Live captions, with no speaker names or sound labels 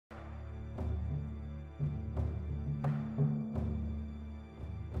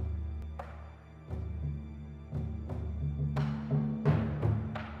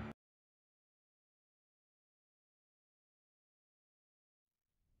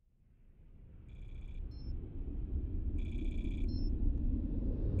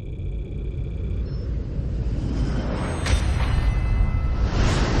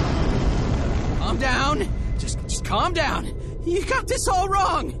calm down. You got this all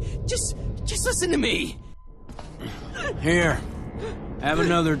wrong. Just listen to me. Here, have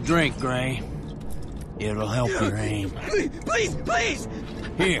another drink, Gray. It'll help your aim. Please!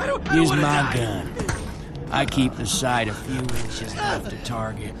 Here, use my gun. I keep the sight a few inches off the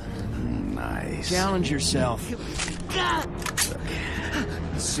target. Nice. Challenge yourself.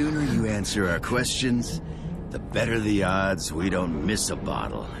 The sooner you answer our questions, the better the odds we don't miss a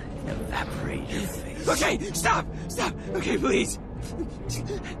bottle. Evaporate your face. Okay, stop! Okay, please.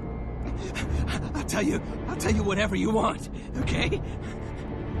 I'll tell you whatever you want, okay?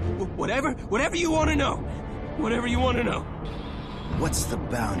 Whatever you want to know. Whatever you want to know. What's the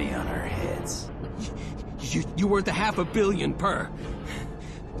bounty on our heads? You worth $500 million per.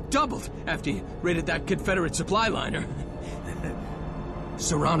 Doubled after you raided that Confederate supply liner.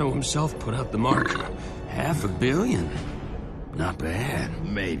 Serrano himself put out the mark. $500 million? Not bad.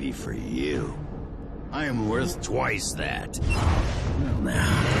 Maybe for you. I am worth twice that. Well,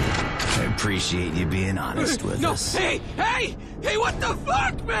 now, I appreciate you being honest with us. Hey, what the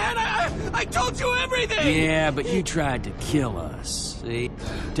fuck, man? I told you everything! Yeah, but you tried to kill us, see?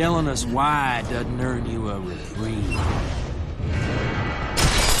 Telling us why doesn't earn you a reprieve.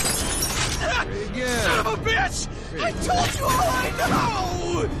 Son of a bitch! I told you all I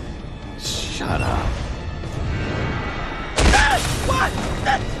know! Shut up. What?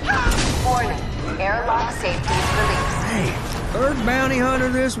 Warning. Airlock safety release. Hey, third bounty hunter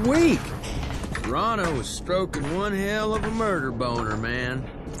this week. Serrano was stroking one hell of a murder boner, man.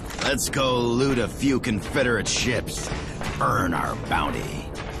 Let's go loot a few Confederate ships. Earn our bounty.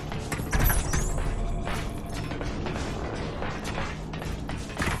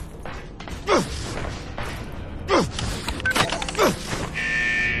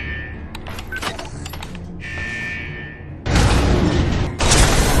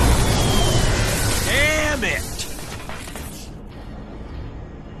 Damn it!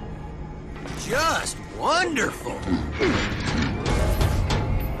 Just wonderful.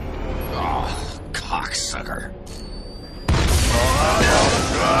 Oh, cocksucker.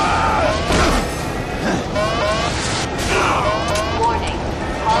 Warning.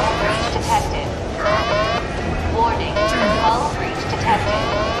 Hull breach detected. Warning. Hull breach detected.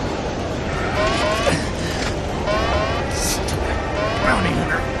 Bounty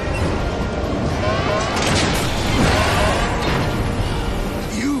hunter.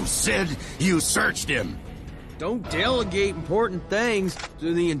 You said you searched him. Don't delegate important things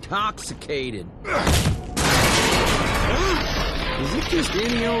to the intoxicated. Is it just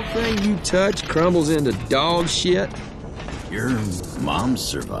any old thing you touch crumbles into dog shit? Your mom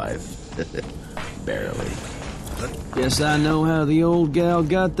survived. Barely. Guess I know how the old gal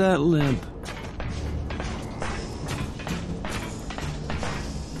got that limp.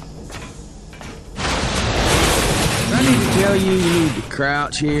 I need to tell you need to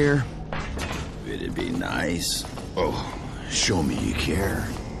crouch here. It'd be nice. Oh, show me you care.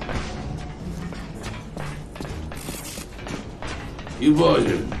 You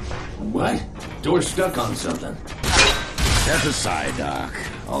boys, what? Door stuck on something. Step aside, Doc.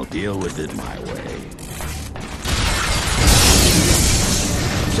 I'll deal with it my way.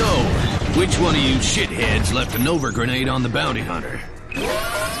 So, which one of you shitheads left a Nova grenade on the bounty hunter?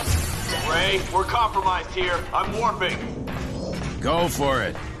 Ray, we're compromised here. I'm warping. Go for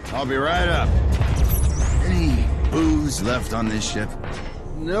it. I'll be right up. Any booze left on this ship?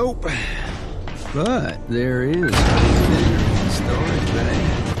 Nope. But there is a storage bay.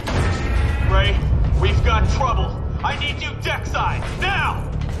 Ray, we've got trouble. I need you deckside, now!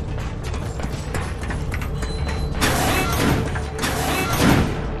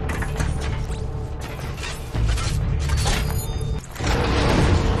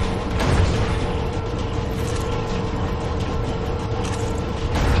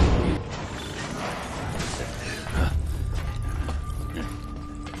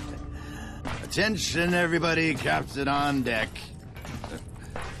 Attention, everybody. Captain on deck.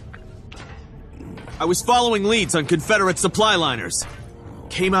 I was following leads on Confederate supply liners.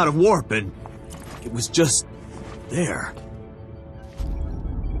 Came out of warp and it was just there.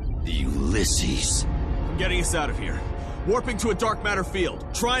 The Ulysses. I'm getting us out of here. Warping to a dark matter field.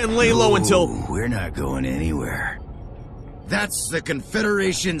 Try and lay low until... We're not going anywhere. That's the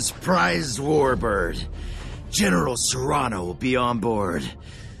Confederation's prized warbird. General Serrano will be on board.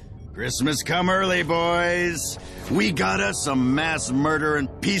 Christmas come early, boys. We got us some mass murdering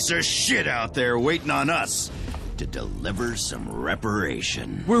piece of shit out there waiting on us to deliver some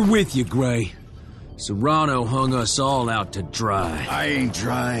reparation. We're with you, Gray. Serrano hung us all out to dry. I ain't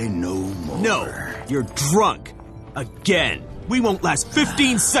dry no more. No, you're drunk. Again. We won't last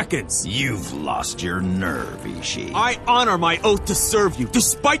 15 seconds! You've lost your nerve, Ishii. I honor my oath to serve you,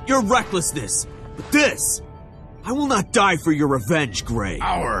 despite your recklessness. But this... I will not die for your revenge, Gray.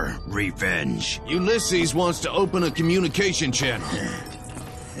 Our revenge. Ulysses wants to open a communication channel.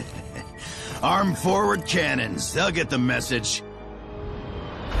 Arm forward cannons. They'll get the message.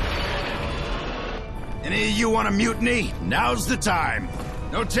 Any of you want a mutiny? Now's the time.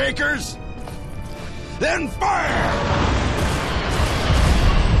 No takers? Then fire!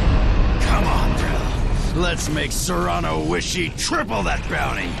 Come on, Drill. Let's make Serrano wish he triple that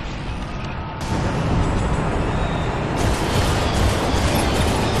bounty.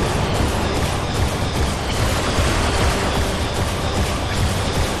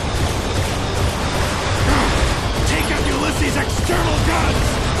 Take out Ulysses' external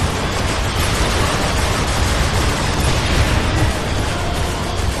guns!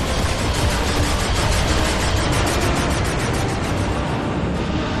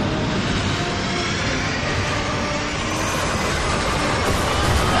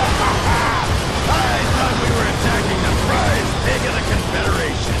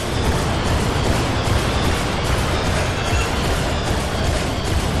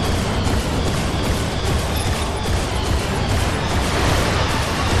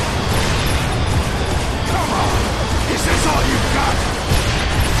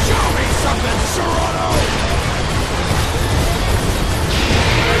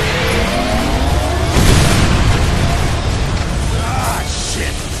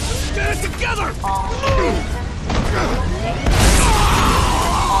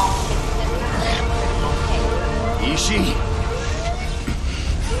 Ishii?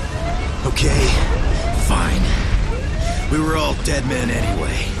 Okay, fine. We were all dead men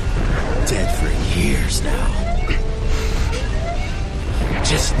anyway. Dead for years now.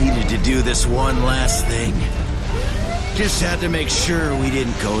 Just needed to do this one last thing. Just had to make sure we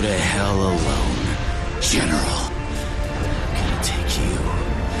didn't go to hell alone. General, I'm gonna take you.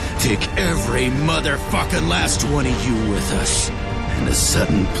 Take every motherfucking last one of you with us. And a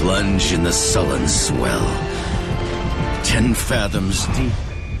sudden plunge in the sullen swell. 10 fathoms deep.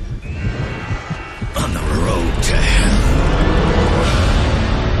 On the road to hell.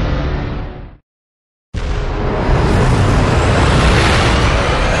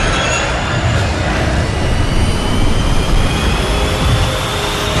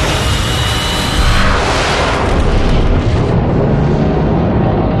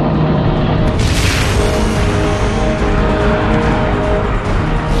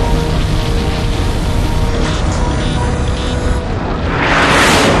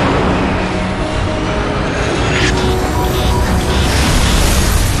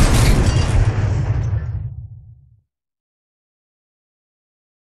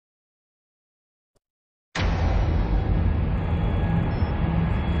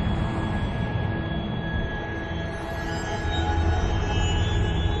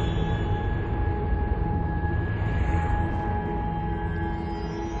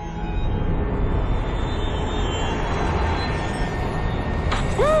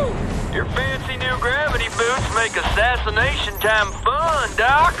 Your fancy new gravity boots make assassination time fun,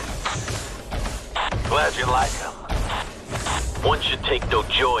 Doc. Glad you like them. One should take no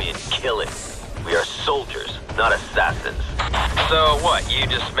joy in killing. We are soldiers, not assassins. So what, you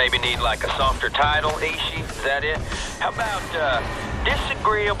just maybe need like a softer title, Ishii? Is that it? How about,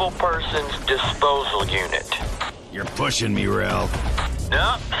 disagreeable person's disposal unit? You're pushing me, Rel.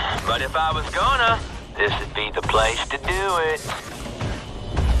 No, but if I was gonna, this would be the place to do it.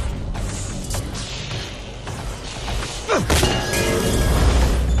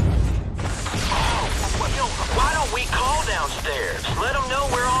 Why don't we call downstairs? Let them know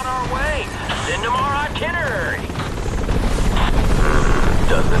we're on our way. Send them our itinerary.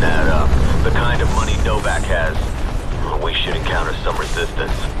 Doesn't add up. The kind of money Novak has, we should encounter some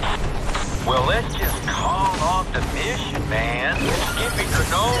resistance. Well, let's just call off the mission, man. Skippy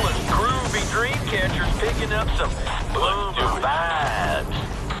Granola's groovy dreamcatcher's picking up some blue vibes.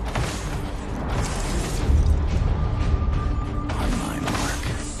 On my mark.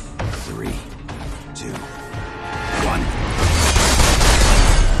 3, 2, 1.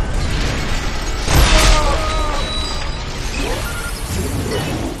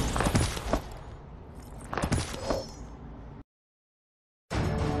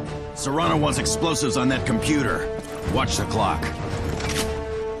 Serrano wants explosives on that computer. Watch the clock.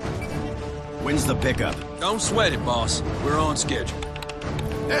 When's the pickup? Don't sweat it, boss. We're on schedule.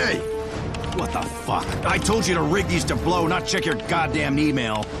 Hey! What the fuck? I told you to rig these to blow, not check your goddamn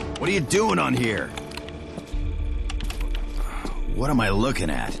email. What are you doing on here? What am I looking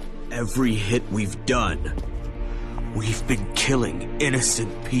at? Every hit we've done. We've been killing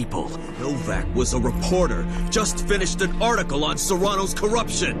innocent people. Novak was a reporter, just finished an article on Serrano's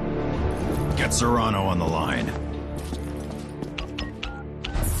corruption. Get Serrano on the line.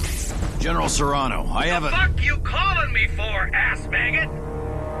 General Serrano, I have a... Fuck you calling me for, ass maggot?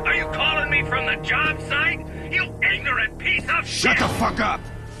 Are you calling me from the job site? You ignorant piece of shit! Shut the fuck up!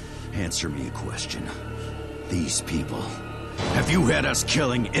 Answer me a question. These people... Have you had us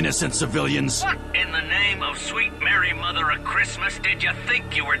killing innocent civilians? What in the name of sweet Mary Mother of Christmas did you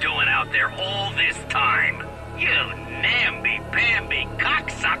think you were doing out there all this time? You namby-pamby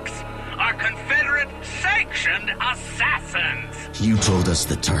cocksucks are Confederate-sanctioned assassins! You told us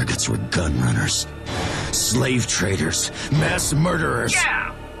the targets were gun runners, slave traders, mass murderers.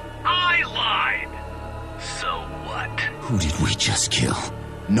 Yeah, I lied. So what? Who did we just kill?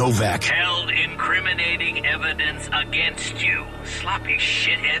 Novak. Held incriminating evidence against you, sloppy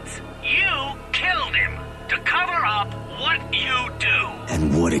shitheads. You killed him to cover up what you do.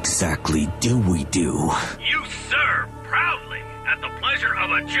 And what exactly do we do? You serve proudly at the pleasure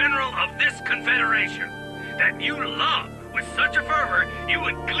of a general of this confederation that you love with such a fervor you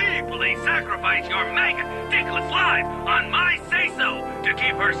would gleefully sacrifice your maggot, dickless life on my say-so to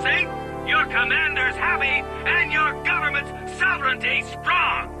keep her safe, your commanders happy, and your government's sovereignty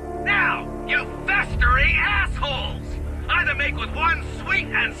strong. Now, you festering assholes! Either make with one sweet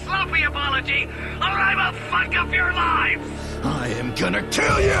and sloppy apology, or I will fuck up your lives! I am gonna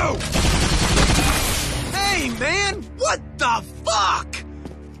kill you! Hey, man! What the fuck?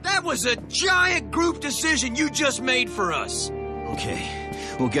 That was a giant group decision you just made for us. Okay,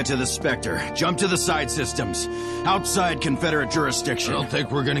 we'll get to the Spectre. Jump to the side systems. Outside Confederate jurisdiction. I don't think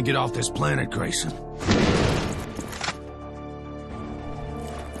we're gonna get off this planet, Grayson.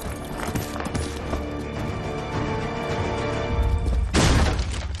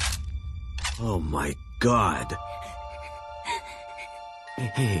 Oh my god.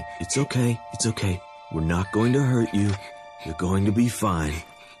 Hey, it's okay, it's okay. We're not going to hurt you. You're going to be fine.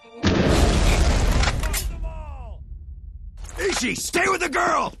 Ishi, stay with the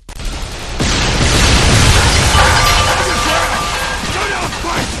girl! Go down,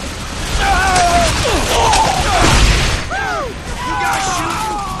 fight! You guys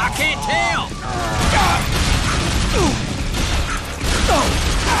shooting? I can't tell.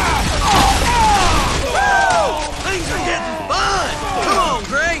 Things are getting fun. Come on,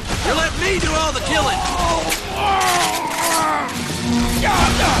 Gray. You let me do all the killing.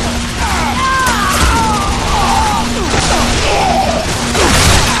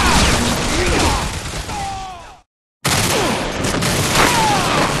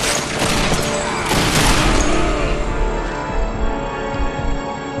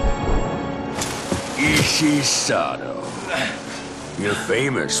 Shisano. You're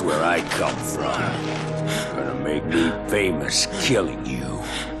famous where I come from. Gonna make me famous killing you.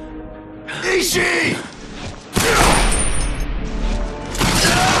 Ishi!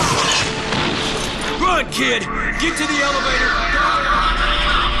 Run, kid. Get to the elevator.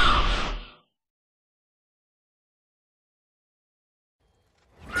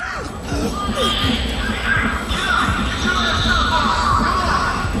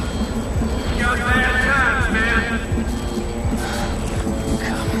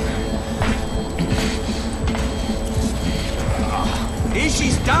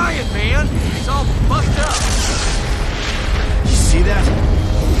 Ishi's dying, man. He's all fucked up. You see that?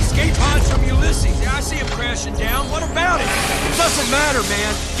 Escape pods from Ulysses. Yeah, I see him crashing down. What about it? It doesn't matter,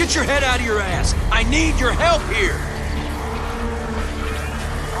 man. Get your head out of your ass. I need your help here.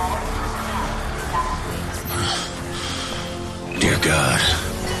 Dear God.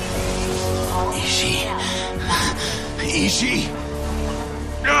 Ishi. Ishi?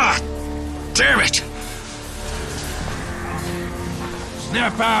 Ah! Damn it!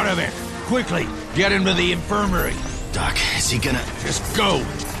 Snap out of it! Quickly! Get him to the infirmary! Doc, is he gonna... Just go!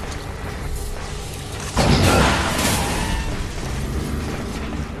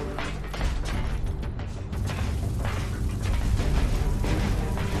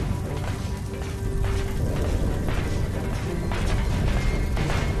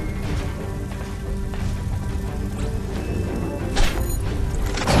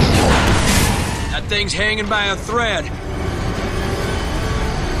 That thing's hanging by a thread.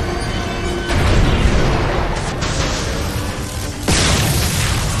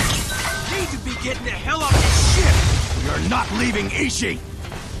 Getting the hell off this ship! We are not leaving Ishi!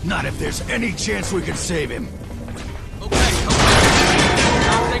 Not if there's any chance we can save him. Okay.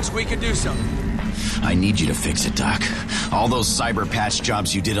 Doc thinks we can do something. I need you to fix it, Doc. All those cyber patch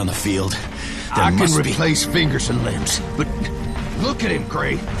jobs you did on the field. I can replace fingers and limbs, but look at him,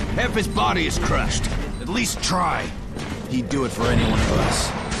 Gray. Half his body is crushed. At least try. he'd do it for any one of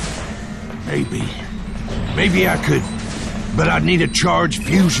us. Maybe. Maybe I could. But I'd need a charged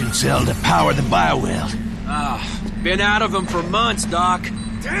fusion cell to power the bioweld. Been out of them for months, Doc.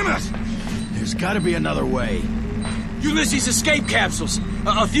 Damn it! There's gotta be another way. Ulysses' escape capsules.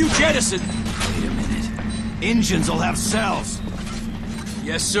 A few jettisoned. Wait a minute. Engines will have cells.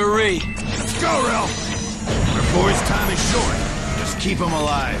 Yes, sirree. Let's go, Rel! Our boy's time is short. Just keep him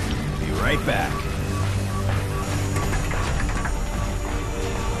alive. Be right back.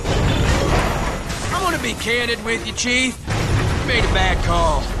 I want to be candid with you, Chief. You made a bad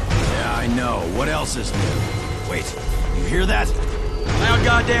call. Yeah, I know. What else is new? Wait, you hear that? Loud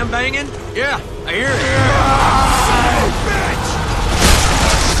goddamn banging? Yeah, I hear it. Bitch!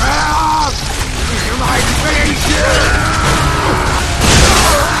 You're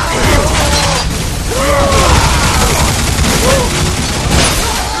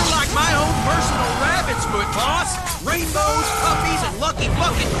like my own personal rabbit's foot, boss. Rainbows, puppies, and lucky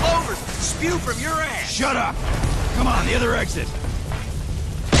fucking clovers spew from your ass. Shut up! Come on, the other exit.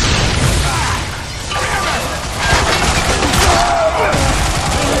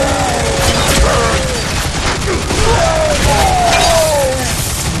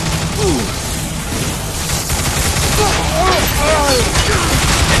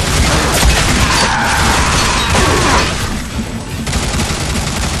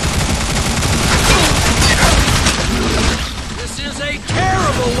 This is a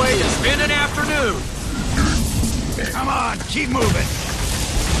terrible way to spend an afternoon. Come on, keep moving.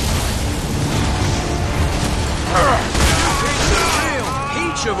 It's a real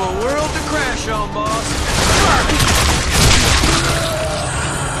peach of a world to crash on, boss.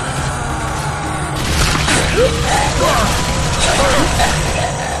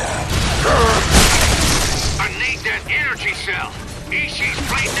 I need that energy cell. Ishi's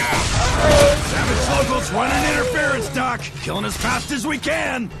right now. Savage locals running interference, Doc. Killing as fast as we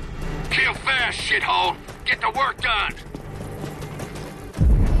can. Kill fast, shithole. Get the work done.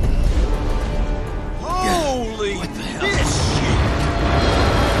 Holy What the hell? this shit!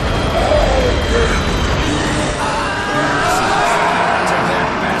 Took that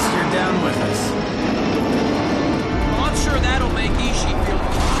bastard down with us. Well, I'm sure that'll make Ishi feel a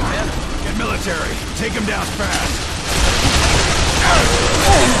lot better. Get military. Take him down fast.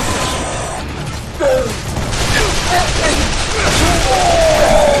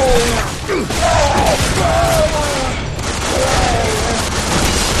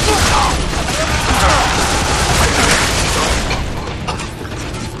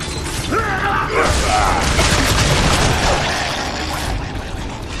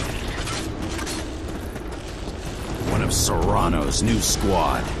 One of Serrano's new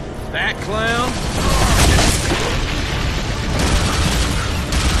squad. That clown?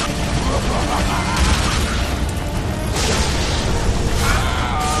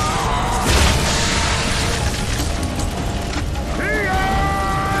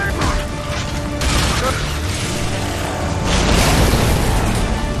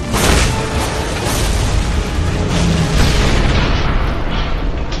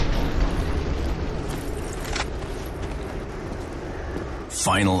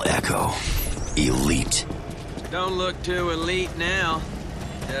 Final Echo. Elite. Don't look too elite now,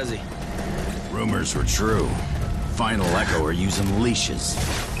 does he? Rumors were true. Final Echo are using leashes.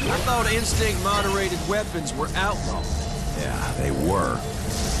 I thought instinct-moderated weapons were outlawed. Yeah, they were.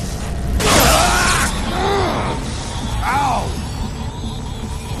 Ow!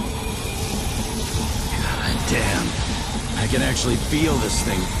 God damn. I can actually feel this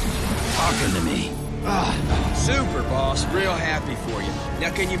thing talking to me. Super, boss. Real happy for you.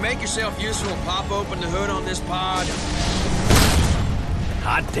 Now, can you make yourself useful and pop open the hood on this pod?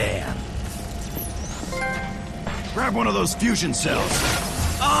 Hot damn. Grab one of those fusion cells.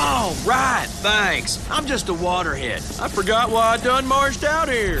 Oh, right. Thanks. I'm just a waterhead. I forgot why I done marched out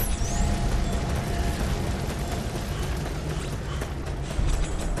here.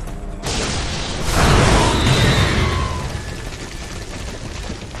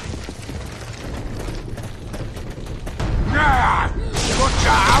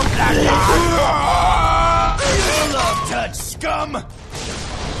 Love touch, scum!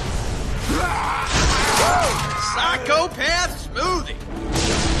 Psychopath smoothie.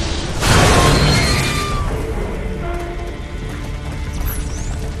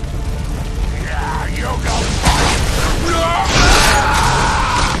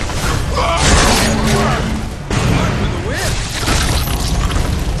 With a whip.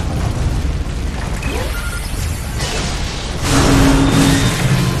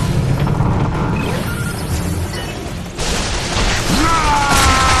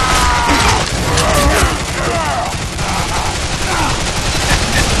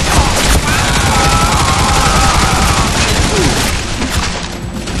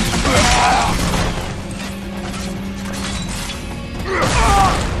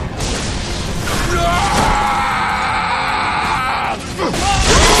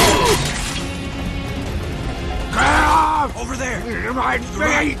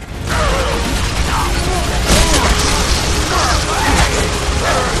 right!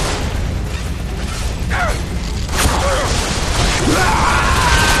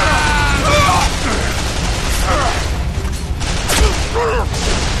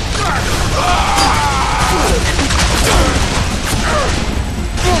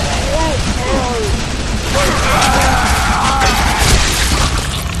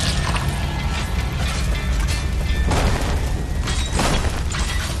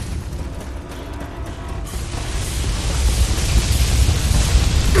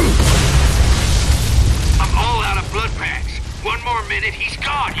 I'm all out of blood packs. One more minute, he's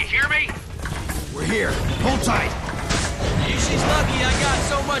gone, you hear me? We're here. Hold tight. She's lucky I got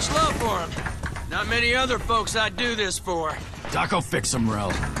so much love for him. Not many other folks I'd do this for. Doc will fix him,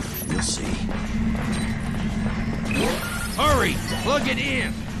 Rel. You'll see. Hurry! Plug it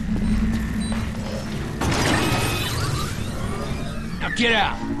in! Now get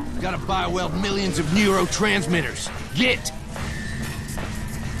out! Gotta bioweld millions of neurotransmitters. Get!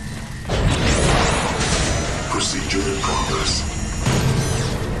 Procedure in progress.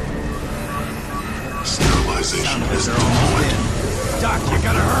 Sterilization is complete. Doc, you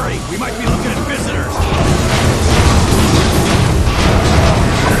gotta hurry. We might be looking at visitors.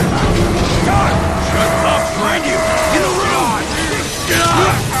 Doc! Shut up, behind you! In the room! Get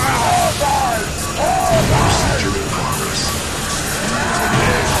up! Procedure in progress.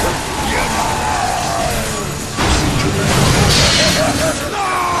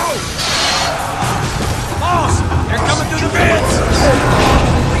 Boss! They're coming through the vents!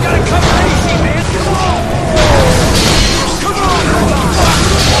 We gotta cover easy, man! Come on! Come on!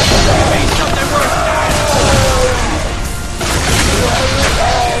 Give me something worth dying for!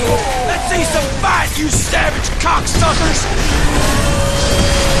 Let's see some fight, you savage cocksuckers!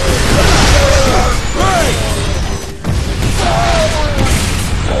 Hey!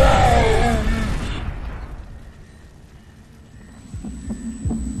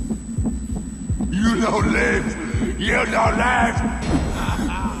 You don't live! You don't live!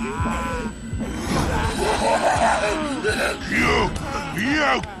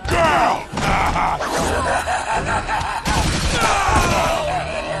 You girl!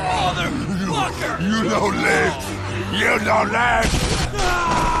 Motherfucker! You don't live! You don't live!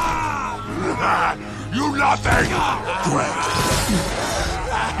 You nothing!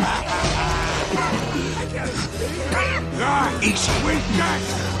 Easy with that!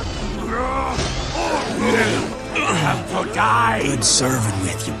 Have to die! Good serving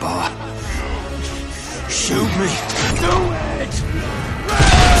with you, boy. Shoot me! Do it!